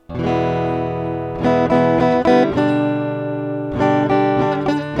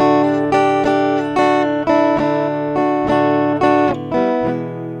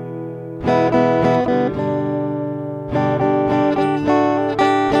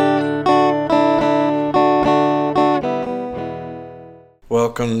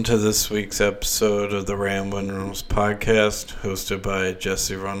welcome to this week's episode of the Ramblin' Reynolds podcast, hosted by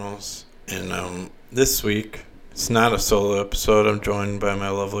Jesse Reynolds. And this week, it's not a solo episode. I'm joined by my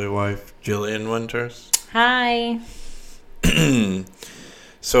lovely wife, Jillian Winters. Hi.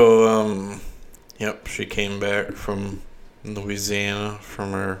 So, she came back from Louisiana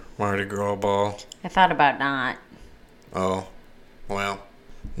from her Mardi Gras ball. I thought about not. Oh, well,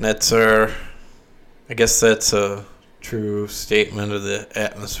 I guess that's a true statement of the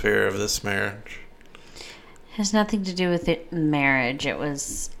atmosphere of this marriage. It has nothing to do with marriage. It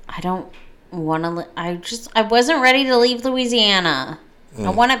was, I don't want to, I wasn't ready to leave Louisiana. I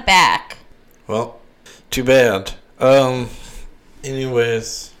want it back. Well, too bad.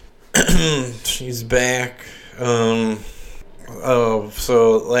 Anyways, she's back. So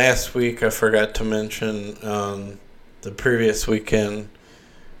last week I forgot to mention, the previous weekend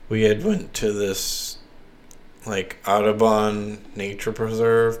we had went to this Audubon Nature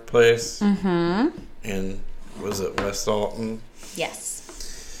Preserve place. Mm-hmm. And was it West Alton?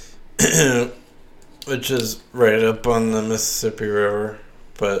 Yes. Which is right up on the Mississippi River,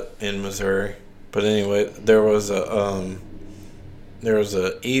 but in Missouri. But anyway, there was a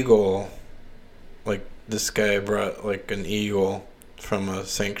eagle. This guy brought an eagle from a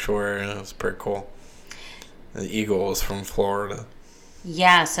sanctuary, and it was pretty cool. The eagle was from Florida.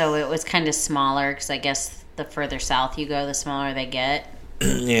 Yeah, so it was kind of smaller because I guess the further south you go, the smaller they get.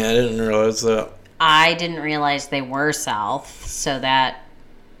 Yeah, I didn't realize that. I didn't realize they were south, so that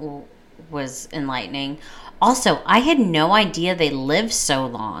was enlightening. Also, I had no idea they lived so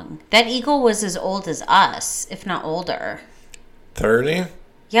long. That eagle was as old as us, if not older. 30?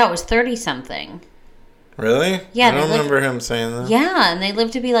 Yeah, it was 30-something. Really? Yeah, I don't remember him saying that. Yeah, and they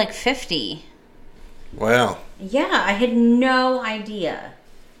lived to be 50. Wow. Yeah, I had no idea.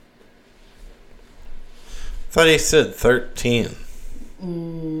 Thought he said 13.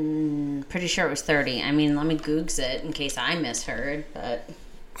 Pretty sure it was 30. I mean, let me Googs it in case I misheard, but...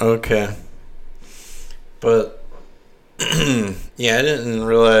 Okay. But, yeah, I didn't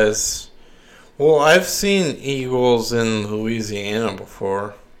realize... Well, I've seen eagles in Louisiana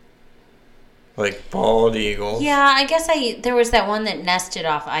before. Bald eagles. Yeah, I guess there was that one that nested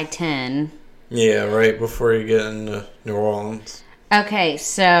off I-10. Yeah, right before you get into New Orleans. Okay,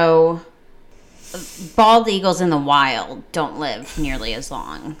 so... Bald eagles in the wild don't live nearly as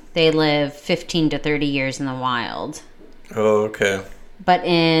long. They live 15 to 30 years in the wild. Oh, okay. But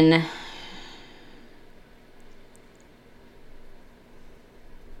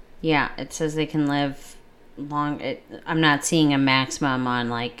yeah, it says they can live long. I'm not seeing a maximum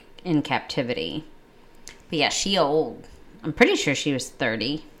on in captivity. But yeah, she old. I'm pretty sure she was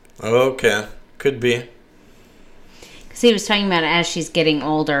 30. Oh, okay. Could be. Because he was talking about as she's getting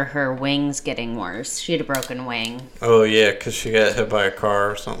older, her wings getting worse. She had a broken wing. Oh, yeah, because she got hit by a car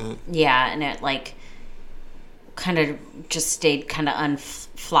or something. Yeah, and it, kind of just stayed kind of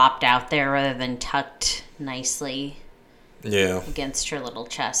flopped out there rather than tucked nicely. Yeah. Against her little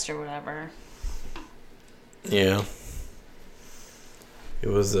chest or whatever. Yeah. It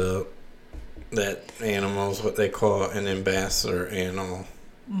was that animal is what they call an ambassador animal.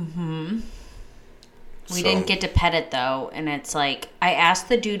 Mm-hmm. We didn't get to pet it, though, and it's I asked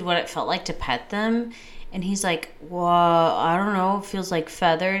the dude what it felt like to pet them, and he's like, well, I don't know, it feels like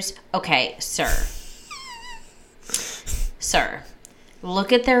feathers. Okay, sir. Sir,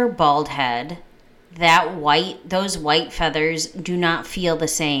 look at their bald head. Those white feathers do not feel the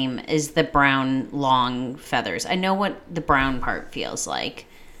same as the brown, long feathers. I know what the brown part feels like.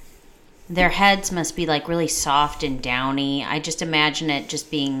 Their heads must be really soft and downy. I just imagine it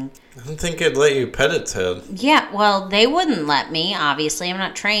just being... I don't think it'd let you pet its head. Yeah, well, they wouldn't let me, obviously. I'm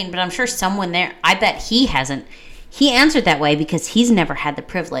not trained, but I'm sure someone there... I bet he hasn't. He answered that way because he's never had the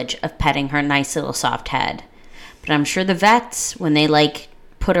privilege of petting her nice little soft head. But I'm sure the vets, when they,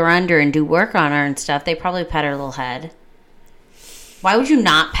 put her under and do work on her and stuff, they probably pet her little head. Why would you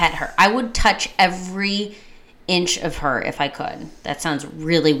not pet her? I would touch every inch of her if I could. That sounds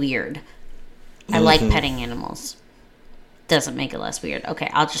really weird. I like petting animals. Doesn't make it less weird. Okay,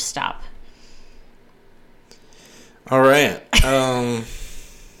 I'll just stop. All right. I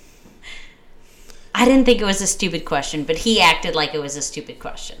didn't think it was a stupid question, but he acted like it was a stupid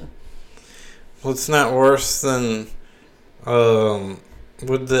question. Well, it's not worse than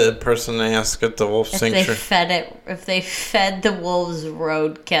would the person ask at the wolf sanctuary? If they fed the wolves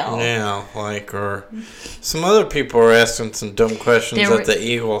roadkill. Yeah, or some other people were asking some dumb questions at the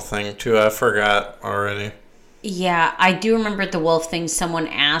eagle thing too. I forgot already. Yeah, I do remember at the wolf thing. Someone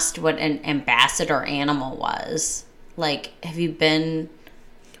asked what an ambassador animal was. Have you been?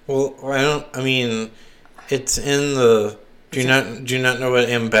 Well, I mean, it's in the Do you not know what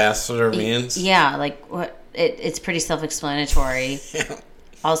ambassador means? Yeah, like what? It's pretty self-explanatory. Yeah.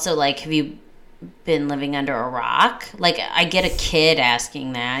 Also, like, have you been living under a rock? Like, I get a kid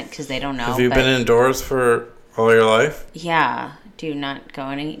asking that because they don't know. Have you been indoors for all your life? Yeah. Do you not go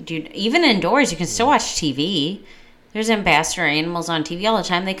even indoors? You can still watch TV. There's ambassador animals on TV all the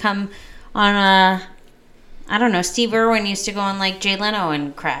time. They come on I don't know. Steve Irwin used to go on like Jay Leno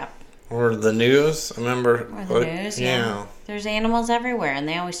and crap. Or the news. I remember. Or the news. Yeah. There's animals everywhere, and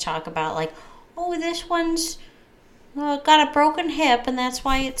they always talk about like, oh, this one's got a broken hip, and that's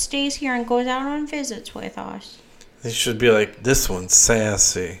why it stays here and goes out on visits with us. They should be like, this one's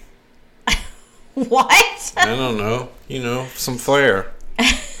sassy. What? I don't know. You know, some flair.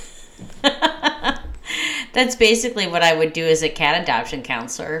 That's basically what I would do as a cat adoption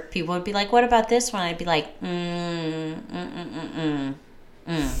counselor. People would be like, what about this one? I'd be like,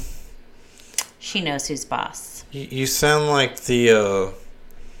 She knows who's boss. You sound like the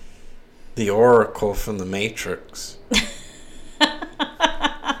Oracle from The Matrix.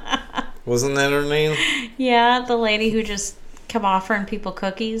 Wasn't that her name? Yeah, the lady who just kept offering people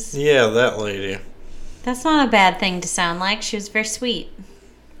cookies. Yeah, that lady. That's not a bad thing to sound like. She was very sweet.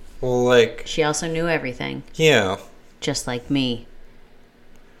 Well, like... She also knew everything. Yeah. Just like me.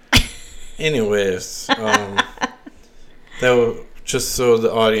 Anyways, just so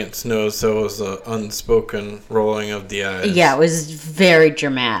the audience knows, that was an unspoken rolling of the eyes. Yeah, it was very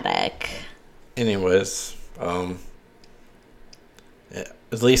dramatic. Anyways, at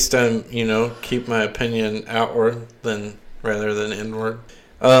least I'm, keep my opinion outward rather than inward.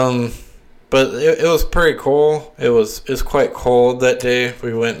 But it was pretty cool. It was quite cold that day.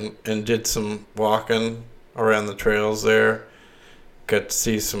 We went and did some walking around the trails there. Got to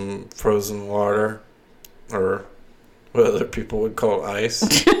see some frozen water, or what other people would call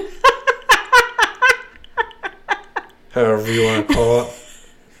ice. However you want to call it.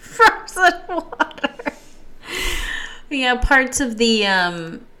 Frozen water. Yeah, parts of the,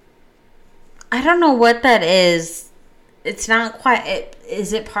 I don't know what that is. It's not quite,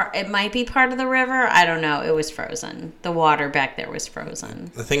 it might be part of the river. I don't know. It was frozen. The water back there was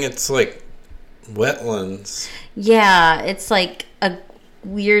frozen. I think it's like wetlands. Yeah, it's like a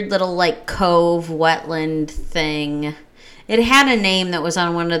weird little like cove wetland thing. It had a name that was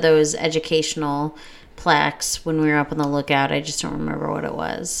on one of those educational plaques when we were up on the lookout. I just don't remember what it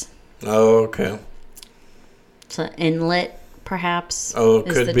was. Oh, okay. It's an inlet, perhaps. Oh,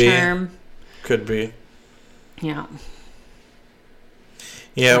 could is the be. Term. Could be. Yeah.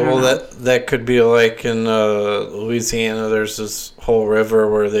 Yeah, well, that could be like in Louisiana. There's this whole river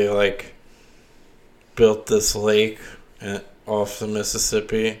where they like built this lake off the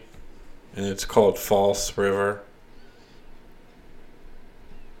Mississippi, and it's called False River.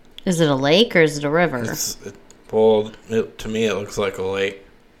 Is it a lake or is it a river? To me, it looks like a lake.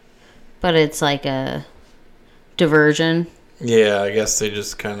 But it's like a diversion. Yeah, I guess they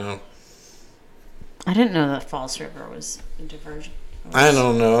just kind of... I didn't know that False River was a diversion. I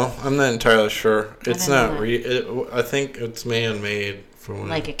don't know. I'm not entirely sure. It's not I think it's man-made.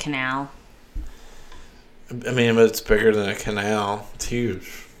 Like a canal. I mean, but it's bigger than a canal. It's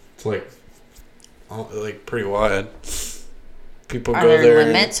huge. It's like pretty wide. People Are go there. Are there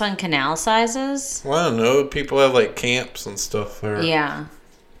limits on canal sizes? Well, I don't know. People have like camps and stuff there. Yeah.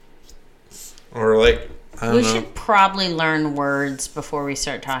 Or like, I don't know. We should probably learn words before we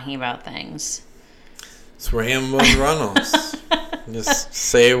start talking about things. It's Ramblin' Runnels. Just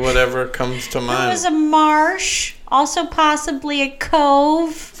say whatever comes to mind. It was a marsh, also possibly a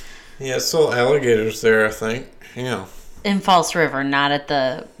cove. Yeah, still alligators there, I think. Yeah. In False River, not at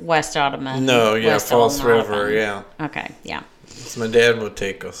the West Ottoman. No, yeah, False River, yeah. Okay, yeah. So my dad would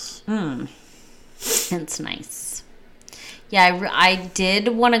take us. It's nice. Yeah, I did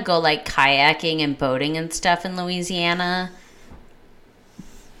want to go like kayaking and boating and stuff in Louisiana.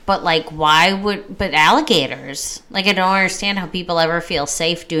 But like, but alligators. Like, I don't understand how people ever feel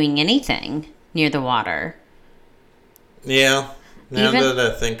safe doing anything near the water. Yeah. Now that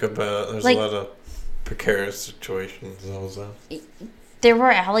I think about it, there's a lot of precarious situations. There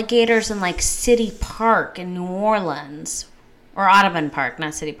were alligators in like City Park in New Orleans. Or Audubon Park,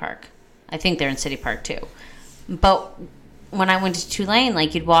 not City Park. I think they're in City Park too. But when I went to Tulane,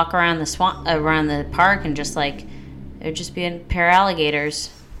 like, you'd walk around the swamp, around the park, and just like there'd just be a pair of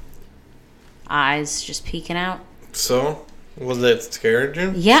alligators, eyes just peeking out. So, was that scared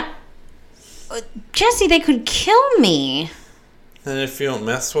you? Yeah, Jesse, they could kill me. And if you don't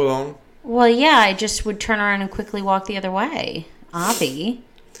mess with them? Well, yeah, I just would turn around and quickly walk the other way. Avi.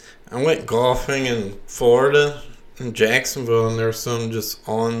 I went golfing in Florida, in Jacksonville, and there was some just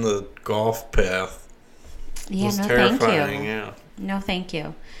on the golf path. Yeah, was no terrifying, thank you. yeah. No thank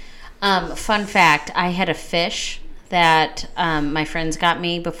you. Fun fact, I had a fish that my friends got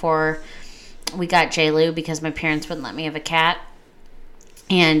me before we got J-Lou because my parents wouldn't let me have a cat.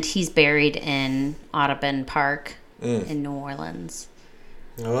 And he's buried in Audubon Park in New Orleans.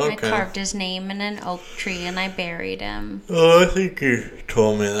 Oh, okay. I carved his name in an oak tree and I buried him. Oh, I think you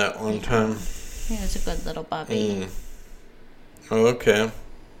told me that one time. He was a good little puppy. Oh, okay.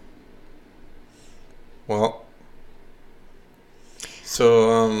 Well,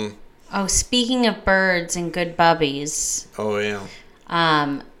 so, Oh, speaking of birds and good bubbies, oh, yeah.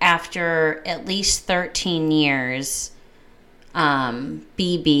 after at least 13 years,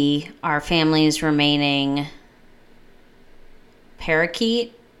 BB, our family's remaining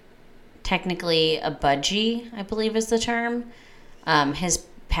parakeet, technically a budgie, I believe is the term, has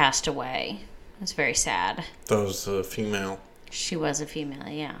passed away. It's very sad. That was a female. She was a female,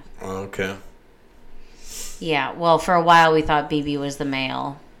 yeah. Oh, okay. Yeah, well, for a while we thought BB was the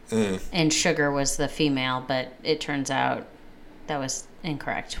male Mm. and Sugar was the female, but it turns out that was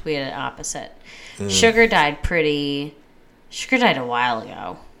incorrect. We had an opposite. Sugar died a while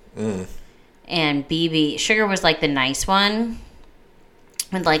ago. And BB, Sugar was like the nice one.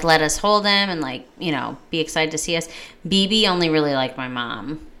 Would like let us hold him and like, you know, be excited to see us. BB only really liked my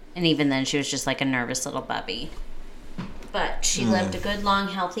mom. And even then she was just like a nervous little puppy. But she lived a good, long,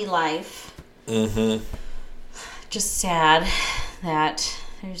 healthy life. Mm-hmm. Just sad that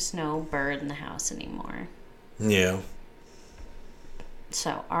there's no bird in the house anymore. Yeah.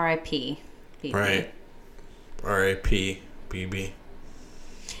 So, R.I.P. BB. Right. R.I.P. BB.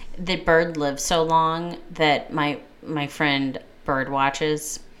 The bird lived so long that my friend bird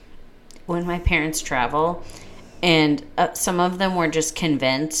watches when my parents travel. And some of them were just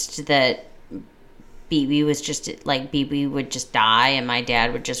convinced that BB was just, like, BB would just die and my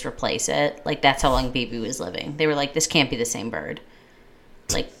dad would just replace it. Like, that's how long BB was living. They were like, this can't be the same bird.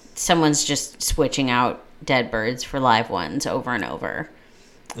 Like, someone's just switching out dead birds for live ones over and over.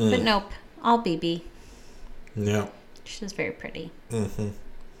 But nope, all BB. Yeah. She was very pretty. Mm-hmm.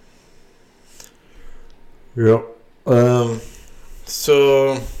 Yep.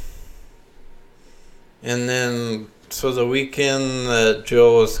 So, and then, so the weekend that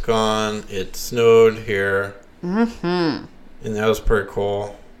Jill was gone, it snowed here. Mm-hmm. And that was pretty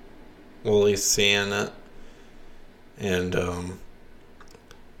cool. Lily's seeing it. And,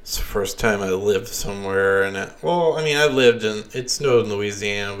 it's the first time I lived somewhere and it snowed in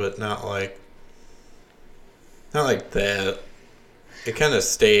Louisiana, but not like that. It kind of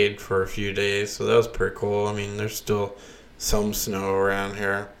stayed for a few days, so that was pretty cool. I mean, there's still some snow around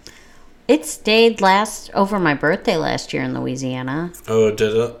here. It stayed over my birthday last year in Louisiana. Oh,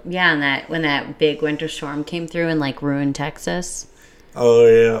 did it? Yeah, and when that big winter storm came through and like ruined Texas. Oh,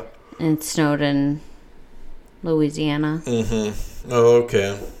 yeah. And it snowed in Louisiana. Mm-hmm. Oh,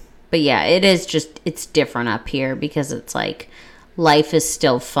 okay. But yeah, it's different up here because it's like life is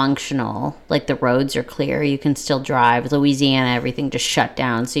still functional. Like the roads are clear. You can still drive. Louisiana, everything just shut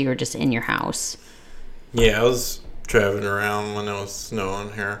down. So you were just in your house. Yeah, I was driving around when it was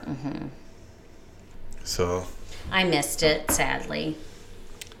snowing here. Mm-hmm. So. I missed it, sadly.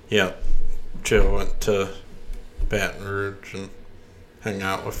 Yeah. Jill went to Baton Rouge and hung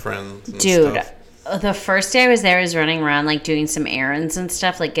out with friends and stuff. The first day I was there, I was running around, like, doing some errands and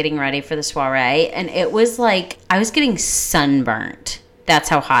stuff, like, getting ready for the soiree. And it was, like, I was getting sunburnt. That's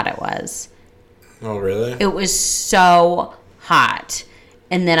how hot it was. Oh, really? It was so hot.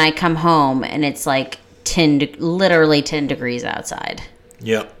 And then I come home, and it's, like, literally 10 degrees outside.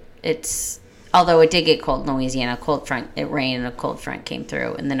 Yep. Although it did get cold in Louisiana. It rained, and a cold front came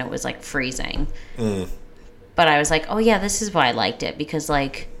through, and then it was, like, freezing. But I was like, oh, yeah, this is why I liked it. Because,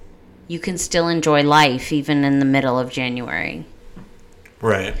 like, you can still enjoy life even in the middle of January.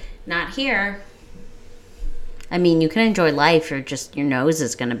 Right. Not here. I mean, you can enjoy life. Your nose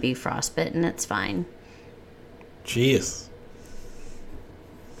is going to be frostbitten. It's fine. Jeez.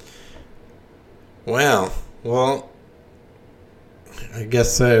 Well, I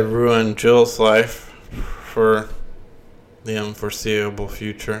guess I ruined Jill's life for the unforeseeable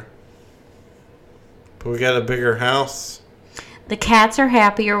future. But we got a bigger house. The cats are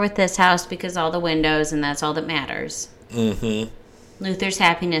happier with this house because all the windows, and that's all that matters. Mm-hmm. Luther's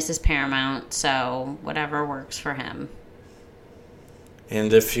happiness is paramount, so whatever works for him.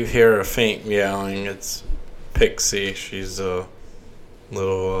 And if you hear a faint meowing, it's Pixie. She's a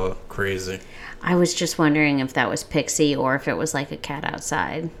little crazy. I was just wondering if that was Pixie or if it was like a cat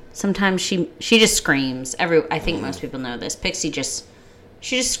outside. Sometimes she just screams. I think most people know this. Pixie just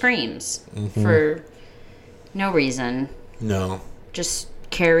screams for no reason. No. Just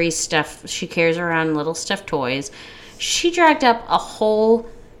carries stuff. She carries around little stuffed toys. She dragged up a whole...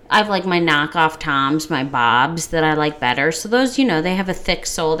 I have like my knockoff Toms, my Bobs that I like better. So those, they have a thick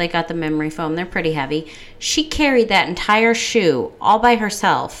sole. They got the memory foam. They're pretty heavy. She carried that entire shoe all by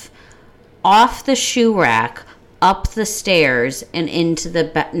herself off the shoe rack, up the stairs, and into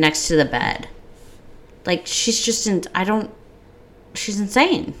the next to the bed. Like, she's just she's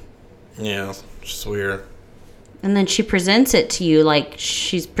insane. Yeah, just weird. And then she presents it to you like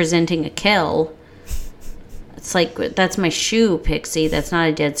she's presenting a kill. It's like, that's my shoe, Pixie. That's not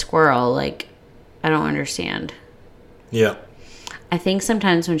a dead squirrel. Like, I don't understand. Yeah. I think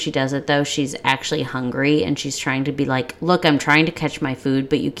sometimes when she does it, though, she's actually hungry and she's trying to be like, look, I'm trying to catch my food,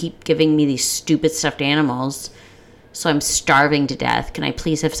 but you keep giving me these stupid stuffed animals, so I'm starving to death. Can I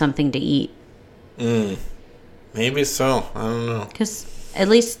please have something to eat? Maybe so. I don't know. Because at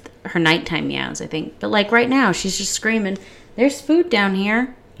least her nighttime meows, I think. But like right now, she's just screaming, there's food down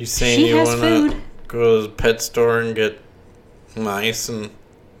here. You saying she you has want food. to go to the pet store and get mice and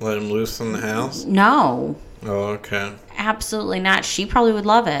let them loose in the house? No. Oh, okay. Absolutely not. She probably would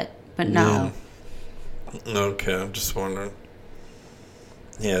love it, but no. Yeah. Okay, I'm just wondering.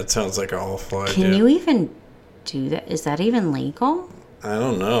 Yeah, it sounds like an awful idea. Can you even do that? Is that even legal? I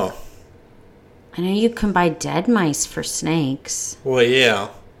don't know. I know you can buy dead mice for snakes. Well, yeah.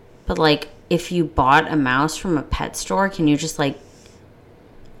 But, like, if you bought a mouse from a pet store, can you just, like,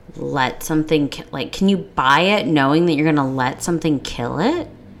 let something... can you buy it knowing that you're going to let something kill it?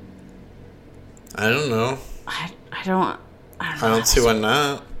 I don't know. I don't see why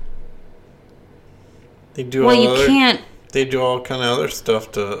not. They do well, you can't... They do all kind of other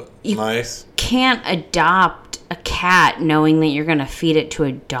stuff to mice. Can't adopt a cat knowing that you're going to feed it to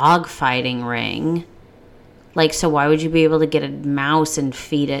a dog fighting ring. Like, so why would you be able to get a mouse and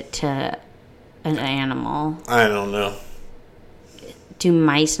feed it to an animal? I don't know. Do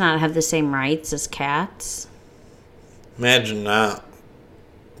mice not have the same rights as cats? Imagine not.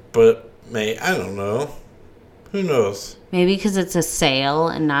 But, I don't know. Who knows? Maybe because it's a sale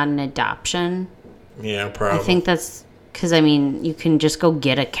and not an adoption. Yeah, probably. I think that's because, I mean, you can just go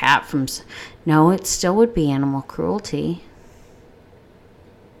get a cat from... No, it still would be animal cruelty.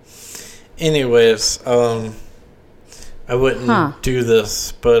 Anyways, I wouldn't do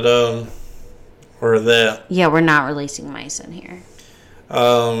this, but, or that. Yeah, we're not releasing mice in here.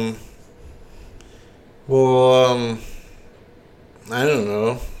 I don't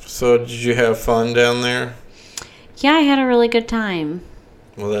know. So, did you have fun down there? Yeah, I had a really good time.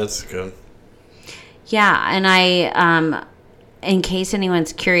 Well, that's good. Yeah, and I, in case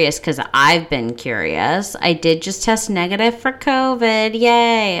anyone's curious, because I've been curious, I did just test negative for COVID.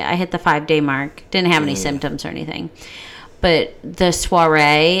 Yay! I hit the 5-day mark. Didn't have any symptoms or anything. But the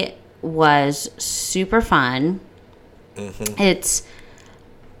soiree was super fun. Mm-hmm. It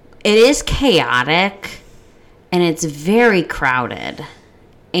is chaotic, and it's very crowded.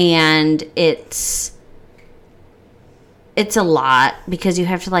 And it's a lot because you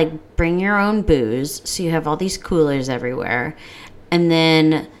have to like bring your own booze, so you have all these coolers everywhere, and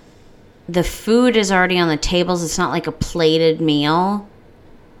then the food is already on the tables. It's not like a plated meal,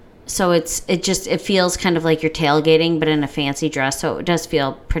 so it feels kind of like you're tailgating but in a fancy dress, so it does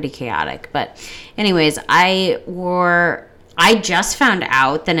feel pretty chaotic. But anyways, I just found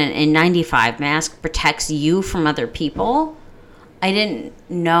out that an N95 mask protects you from other people. I didn't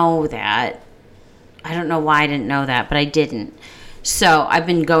know that. I don't know why I didn't know that, but I didn't. So I've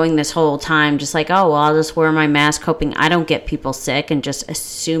been going this whole time just like, oh, well, I'll just wear my mask hoping I don't get people sick and just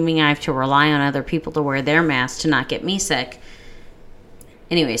assuming I have to rely on other people to wear their masks to not get me sick.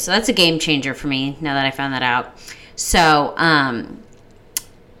 Anyway, so that's a game changer for me now that I found that out. So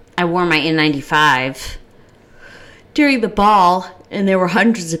I wore my N95 during the ball, and there were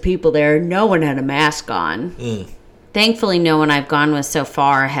hundreds of people there. No one had a mask on. Thankfully, no one I've gone with so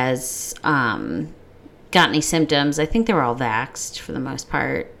far has got any symptoms. I think they were all vaxxed for the most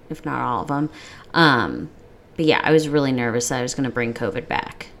part, if not all of them. But yeah, I was really nervous that I was going to bring COVID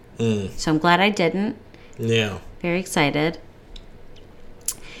back. So I'm glad I didn't. Yeah. Very excited.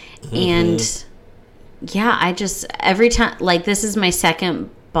 And yeah, I just, every time, like, this is my second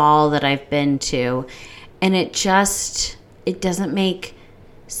ball that I've been to, and it doesn't make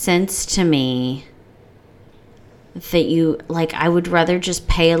sense to me that you, like, I would rather just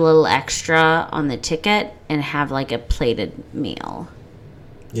pay a little extra on the ticket and have like a plated meal.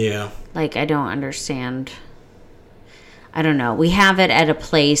 Yeah. Like, I don't understand. I don't know. We have it at a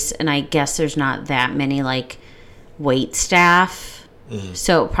place, and I guess there's not that many like wait staff.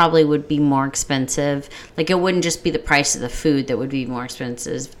 So it probably would be more expensive. Like, it wouldn't just be the price of the food that would be more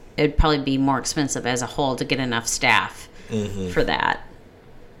expensive. It would probably be more expensive as a whole to get enough staff for that.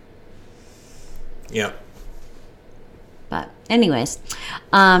 Yeah. But anyways,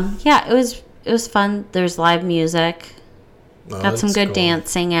 yeah, it was fun. There's live music. Oh, Got some good cool.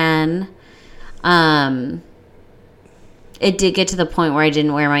 dancing in. It did get to the point where I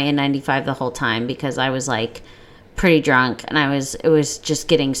didn't wear my N95 the whole time because I was like pretty drunk and it was just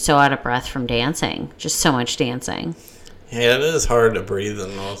getting so out of breath from dancing. Just so much dancing. Yeah, it is hard to breathe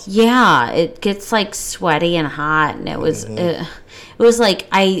in those. Yeah, it gets like sweaty and hot, and it was like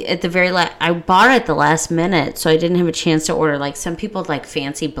I bought it at the last minute, so I didn't have a chance to order. Like some people had like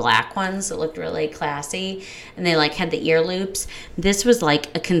fancy black ones that looked really classy, and they like had the ear loops. This was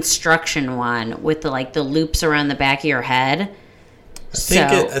like a construction one with the loops around the back of your head.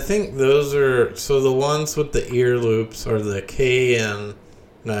 I think those are the ones with the ear loops are the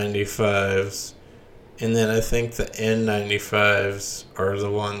KN95s. And then I think the N95s are the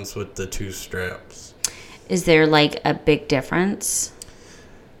ones with the 2 straps. Is there like a big difference?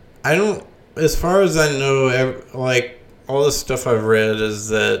 I don't, as far as I know, like all the stuff I've read is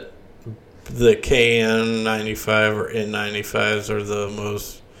that the KN95 or N95s are the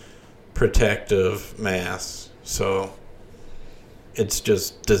most protective masks. So it's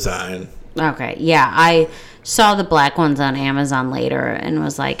just design. Okay, yeah, I saw the black ones on Amazon later and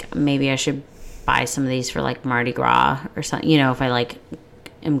was like, maybe I should buy some of these for like Mardi Gras or something, if I like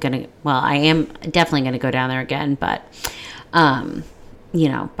I am definitely gonna go down there again, but buy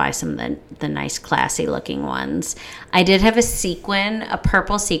some of the nice classy looking ones. I did have a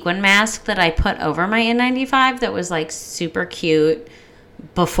purple sequin mask that I put over my N95 that was like super cute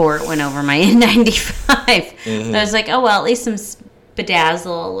before it went over my N95. I was like, oh well, at least some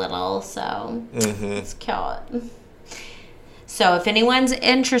bedazzle a little, so it's cute. So if anyone's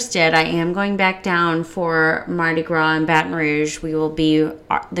interested, I am going back down for Mardi Gras in Baton Rouge. We will be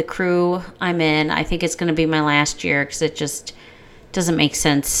the crew I'm in. I think it's going to be my last year because it just doesn't make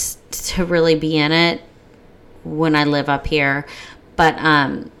sense to really be in it when I live up here. But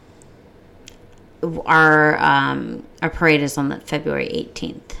our parade is on February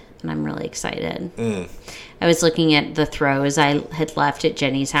 18th, and I'm really excited. I was looking at the throws I had left at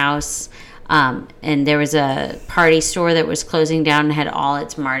Jenny's house. And there was a party store that was closing down and had all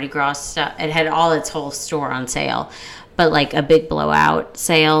its Mardi Gras stuff. It had all its whole store on sale, but like a big blowout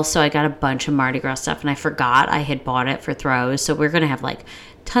sale. So I got a bunch of Mardi Gras stuff and I forgot I had bought it for throws. So we're going to have like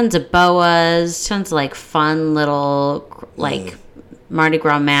tons of boas, tons of like fun little like Mardi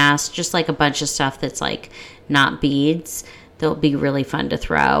Gras masks, just like a bunch of stuff that's like not beads. That'll be really fun to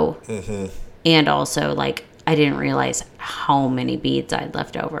throw. And also like I didn't realize how many beads I'd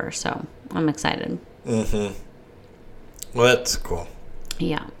left over. So I'm excited. Well, that's cool.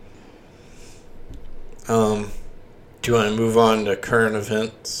 Yeah. Do you want to move on to current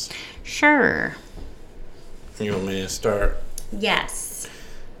events? Sure. You want me to start? Yes.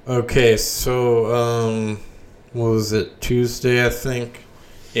 Okay, so, what was it? Tuesday, I think?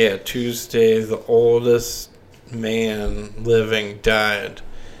 Yeah, Tuesday, the oldest man living died.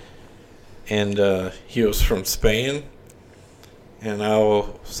 And he was from Spain. And I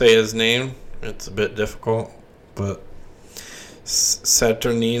will say his name. It's a bit difficult. But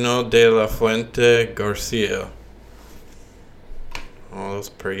Saturnino de la Fuente Garcia. Oh, that's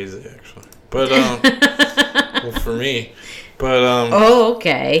pretty easy, actually. But, well, for me. But, oh,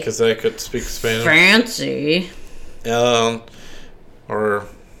 okay. Because I could speak Spanish. Fancy. Or,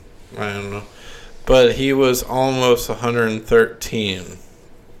 I don't know. But he was almost 113.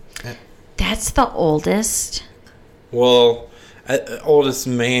 That's the oldest? Well, oldest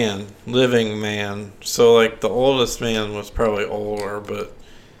man, living man. So, like, the oldest man was probably older, but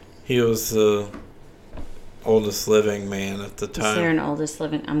he was the oldest living man at the time. Is there an oldest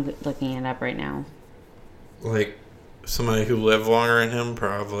living? I'm looking it up right now. Like, somebody who lived longer than him,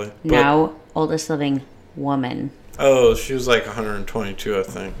 probably. No, oldest living woman. Oh, she was like 122, I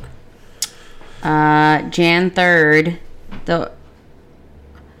think. Jan 3rd.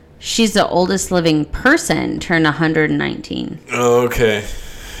 She's the oldest living person, turned 119. Oh, okay.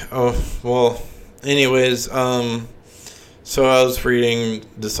 Oh, well, anyways, so I was reading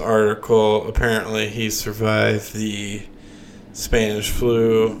this article. Apparently, he survived the Spanish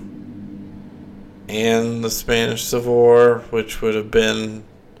flu and the Spanish Civil War, which would have been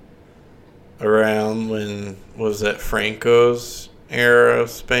around when, was that Franco's era of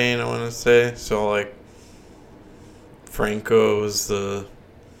Spain, I want to say. So, like, Franco was the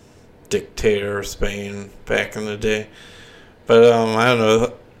dictator of Spain back in the day. But, I don't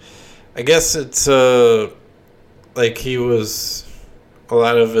know. I guess it's, like, he was, a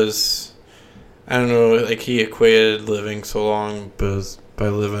lot of his, I don't know, like, he equated living so long by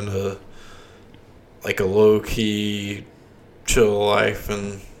living a low-key, chill life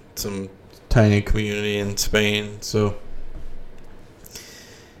and some tiny community in Spain. So,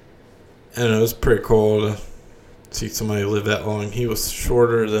 and it was pretty cool to see somebody live that long. He was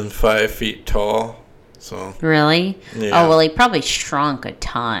shorter than 5 feet tall. So Really? Yeah. Oh, well, he probably shrunk a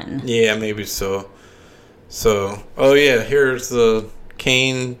ton. Yeah, maybe so. So, oh yeah, here's the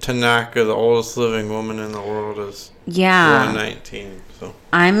Kane Tanaka, the oldest living woman in the world, is Yeah. 119. So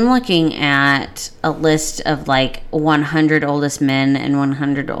I'm looking at a list of like 100 oldest men and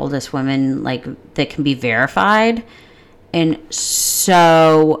 100 oldest women, like that can be verified. And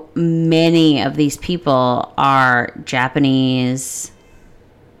so many of these people are Japanese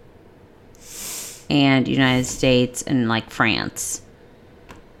and United States and like France.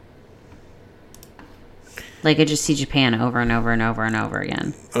 Like I just see Japan over and over and over and over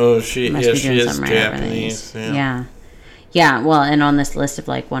again. oh, she Must yeah, be she doing is something right over Japanese. these. Yeah. Yeah, well, and on this list of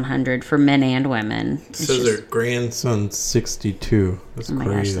like 100 for men and women. It says her grandson's 62. That's oh my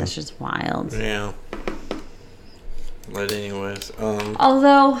crazy. gosh, that's just wild. Yeah. But anyways,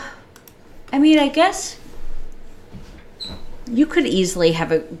 Although, I mean, I guess you could easily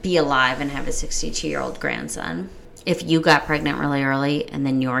be alive and have a 62-year-old grandson if you got pregnant really early and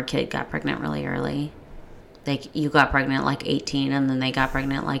then your kid got pregnant really early. Like you got pregnant like 18 and then they got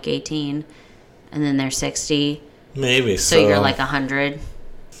pregnant like 18 and then they're 60. maybe So so. you're like 100.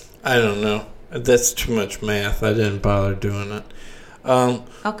 I don't know. That's too much math. I didn't bother doing it.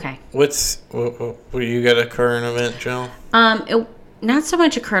 Okay. What you got a current event, Jill? Not so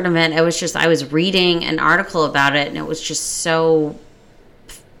much a current event. It was just I was reading an article about it, and it was just so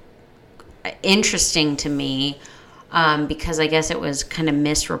interesting to me because I guess it was kind of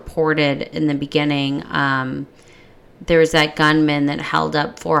misreported in the beginning. There was that gunman that held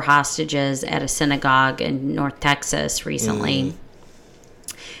up 4 hostages at a synagogue in North Texas recently.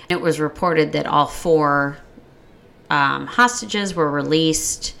 It was reported that all 4 hostages were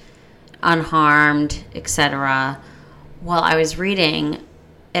released unharmed, etc. Well, I was reading,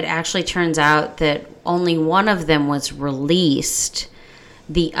 it actually turns out that only one of them was released.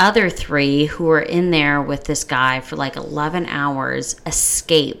 The other 3 who were in there with this guy for like 11 hours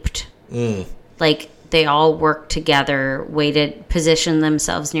escaped. Like they all worked together, waited, positioned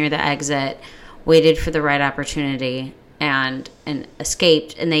themselves near the exit, waited for the right opportunity, and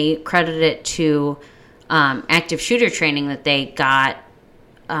escaped. And they credited it to active shooter training that they got.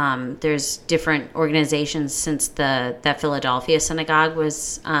 There's different organizations since that Philadelphia synagogue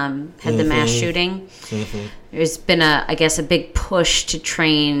was had the mass shooting. There's been I guess a big push to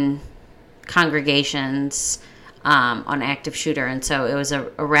train congregations on active shooter, and so it was a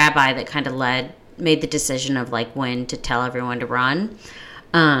rabbi that kind of made the decision of like when to tell everyone to run.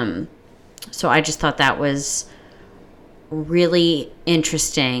 So I just thought that was really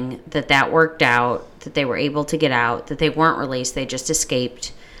interesting that worked out, that they were able to get out, that they weren't released, they just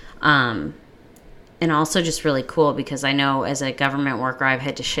escaped. And also just really cool because I know as a government worker I've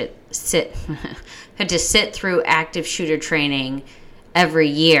had to sit through active shooter training every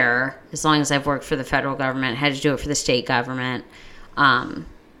year as long as I've worked for the federal government, had to do it for the state government.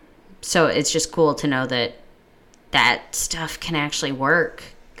 So it's just cool to know that stuff can actually work,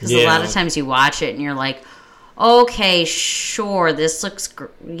 because a lot of times you watch it and you're like, okay, sure, this looks,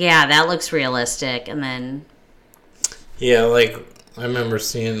 that looks realistic. And then. Yeah, like, I remember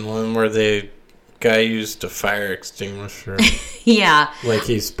seeing one where the guy used a fire extinguisher. Yeah. Like,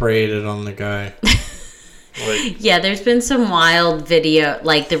 he sprayed it on the guy. Like, yeah, there's been some wild video,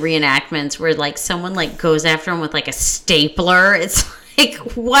 like the reenactments where, like, someone, like, goes after him with, like, a stapler. It's like,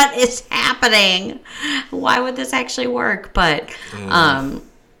 what is happening? Why would this actually work? But,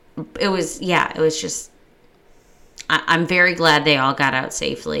 it was just, I'm very glad they all got out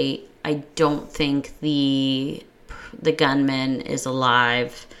safely. I don't think the gunman is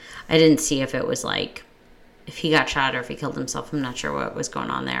alive. I didn't see if it was like if he got shot or if he killed himself. I'm not sure what was going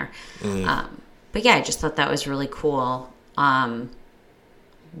on there. But yeah, I just thought that was really cool that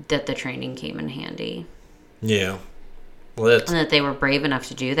the training came in handy. Yeah. Well, and that they were brave enough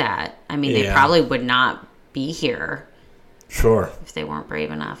to do that. I mean, they probably would not be here. Sure. If they weren't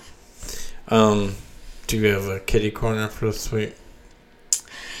brave enough. Do you have a kitty corner for this week?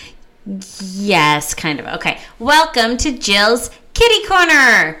 Yes, kind of. Okay. Welcome to Jill's Kitty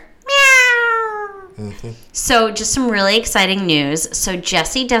Corner. Meow. So just some really exciting news. So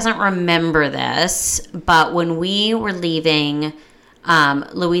Jessie doesn't remember this, but when we were leaving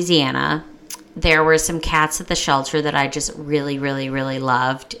Louisiana, there were some cats at the shelter that I just really, really, really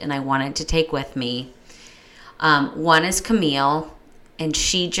loved and I wanted to take with me. One is Camille, and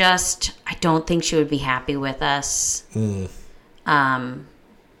she just, I don't think she would be happy with us.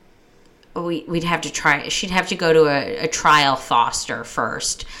 we'd have to try. She'd have to go to a trial foster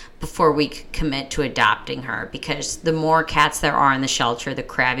first before we could commit to adopting her, because the more cats there are in the shelter, the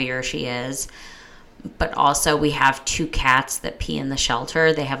crabbier she is. But also, we have 2 cats that pee in the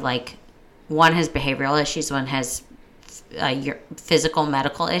shelter. They have one has behavioral issues, one has physical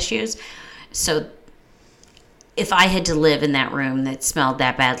medical issues. So if I had to live in that room that smelled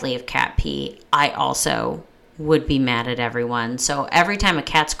that badly of cat pee, I also would be mad at everyone. So every time a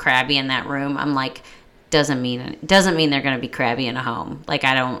cat's crabby in that room, I'm like, doesn't mean they're going to be crabby in a home.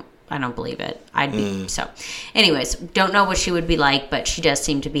 I don't believe it. I'd be so. Anyways, don't know what she would be like, but she does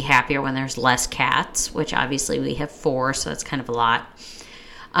seem to be happier when there's less cats, which obviously we have 4, so that's kind of a lot.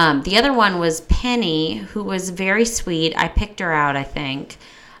 The other one was Penny, who was very sweet. I picked her out, I think.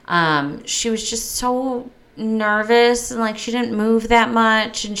 She was just so nervous, and she didn't move that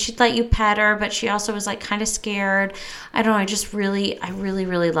much, and she'd let you pet her, but she also was kind of scared. I don't know, I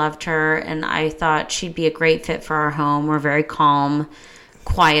really loved her, and I thought she'd be a great fit for our home. We're very calm,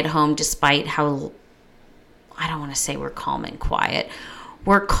 quiet home, despite how, I don't want to say we're calm and quiet.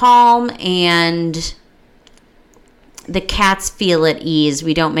 We're calm, and the cats feel at ease.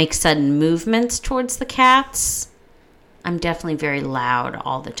 We don't make sudden movements towards the cats. I'm definitely very loud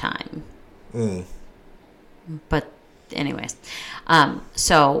all the time. But anyways,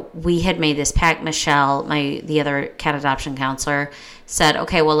 so we had made this pact. Michelle, the other cat adoption counselor, said,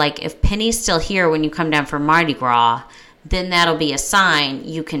 okay, well, if Penny's still here when you come down for Mardi Gras, then that'll be a sign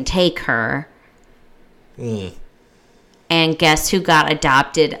you can take her. And guess who got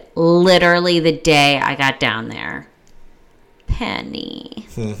adopted literally the day I got down there? Penny.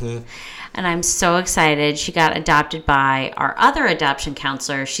 And I'm so excited. She got adopted by our other adoption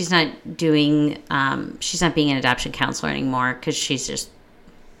counselor. She's not being an adoption counselor anymore because she's just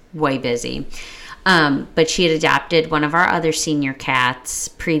way busy. But she had adopted one of our other senior cats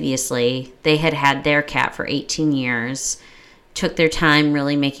previously. They had their cat for 18 years. Took their time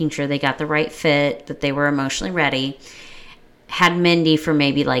really making sure they got the right fit, that they were emotionally ready. Had Mindy for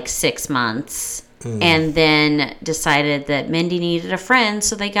maybe 6 months. And then decided that Mindy needed a friend,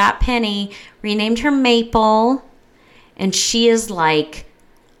 so they got Penny, renamed her Maple, and she is a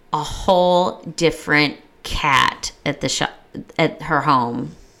whole different cat at at her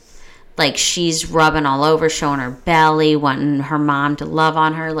home. She's rubbing all over, showing her belly, wanting her mom to love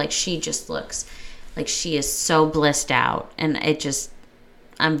on her. She just looks like she is so blissed out, and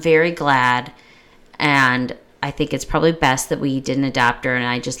I'm very glad, and I think it's probably best that we didn't adopt her, and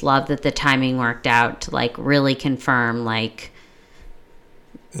I just love that the timing worked out to really confirm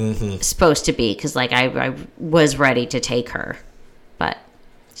supposed to be, because I was ready to take her, but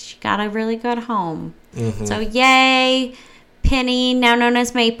she got a really good home. So yay, Penny, now known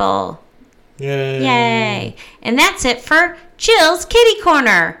as Maple. Yay. And that's it for Jill's Kitty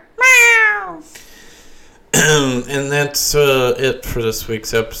Corner. Meow. And that's it for this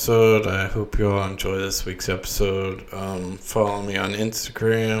week's episode. I hope you all enjoy this week's episode. Follow me on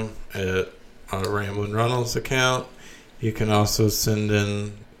Instagram at our Ramblin' Runnels account. You can also send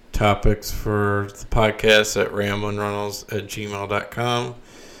in topics for the podcast at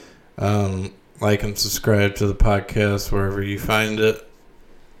ramblinrunnels@gmail.com. Like and subscribe to the podcast wherever you find it.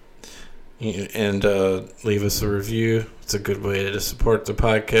 And leave us a review. It's a good way to support the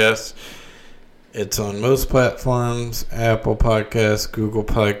podcast. It's on most platforms: Apple Podcasts, Google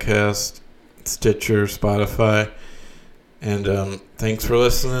Podcasts, Stitcher, Spotify. And thanks for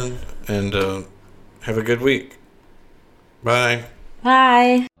listening, and have a good week. Bye.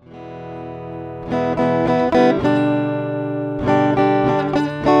 Bye.